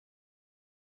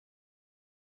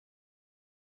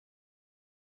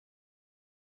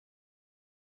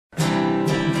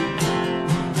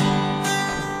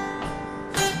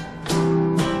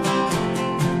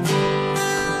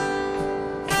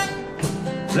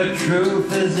The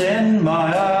truth is in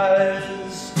my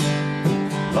eyes.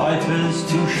 Life is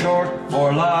too short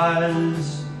for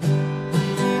lies.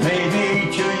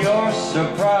 Maybe to your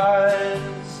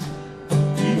surprise,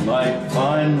 you might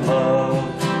find love.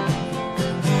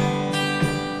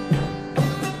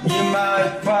 You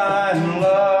might find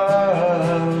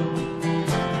love.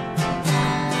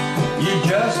 You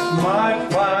just might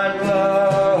find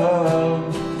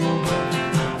love.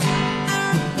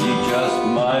 You just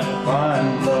might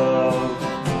find love.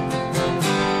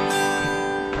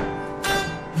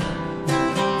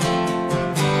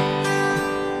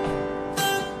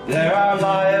 There are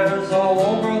liars all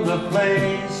over the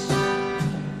place,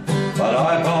 but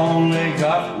I've only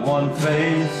got one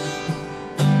face.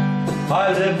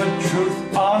 I live with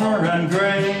truth, honor, and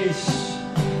grace.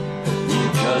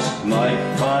 You just might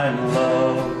find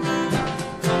love.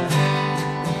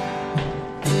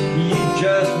 You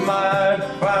just might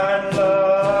find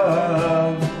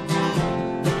love.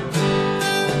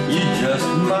 You just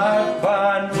might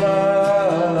find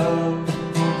love.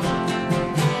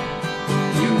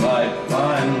 You might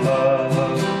find love.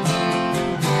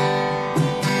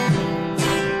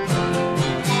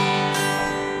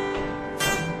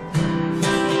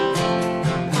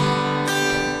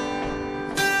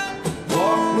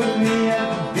 Walk with me at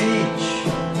the beach.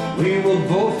 We will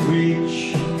both reach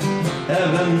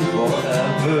heaven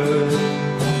forever.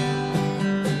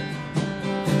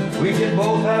 We can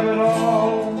both have it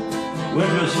all,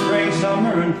 winter, spring,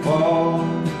 summer, and fall,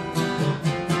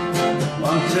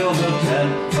 until the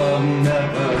 10th of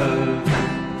never.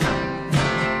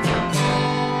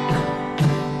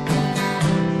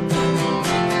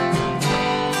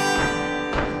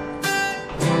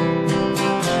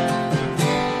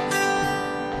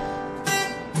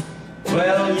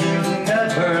 Well, you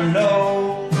never know.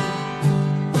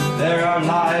 There are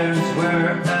liars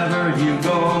wherever you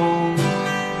go.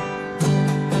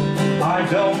 I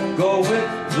don't go with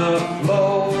the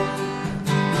flow.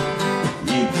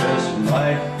 You just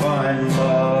might find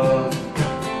love.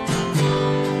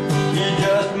 You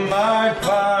just might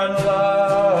find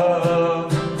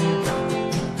love.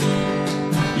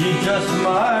 You just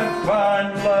might find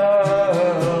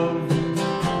love.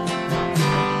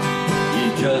 You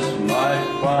just might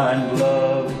find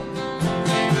love.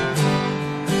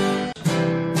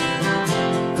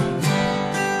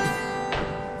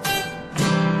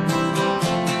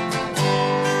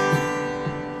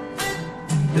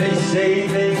 They say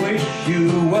they wish you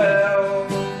well,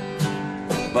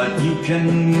 but you can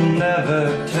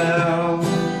never tell.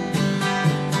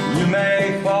 You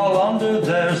may fall under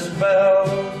their spell.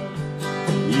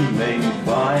 You may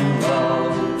find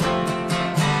love.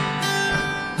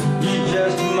 You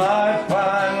just might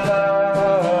find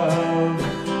love.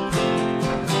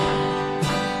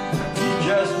 You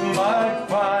just might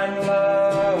find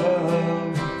love.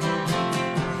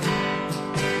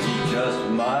 You just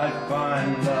might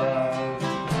find love.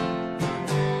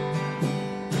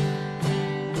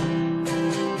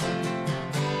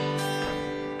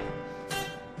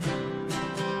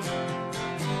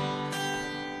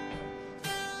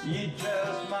 You just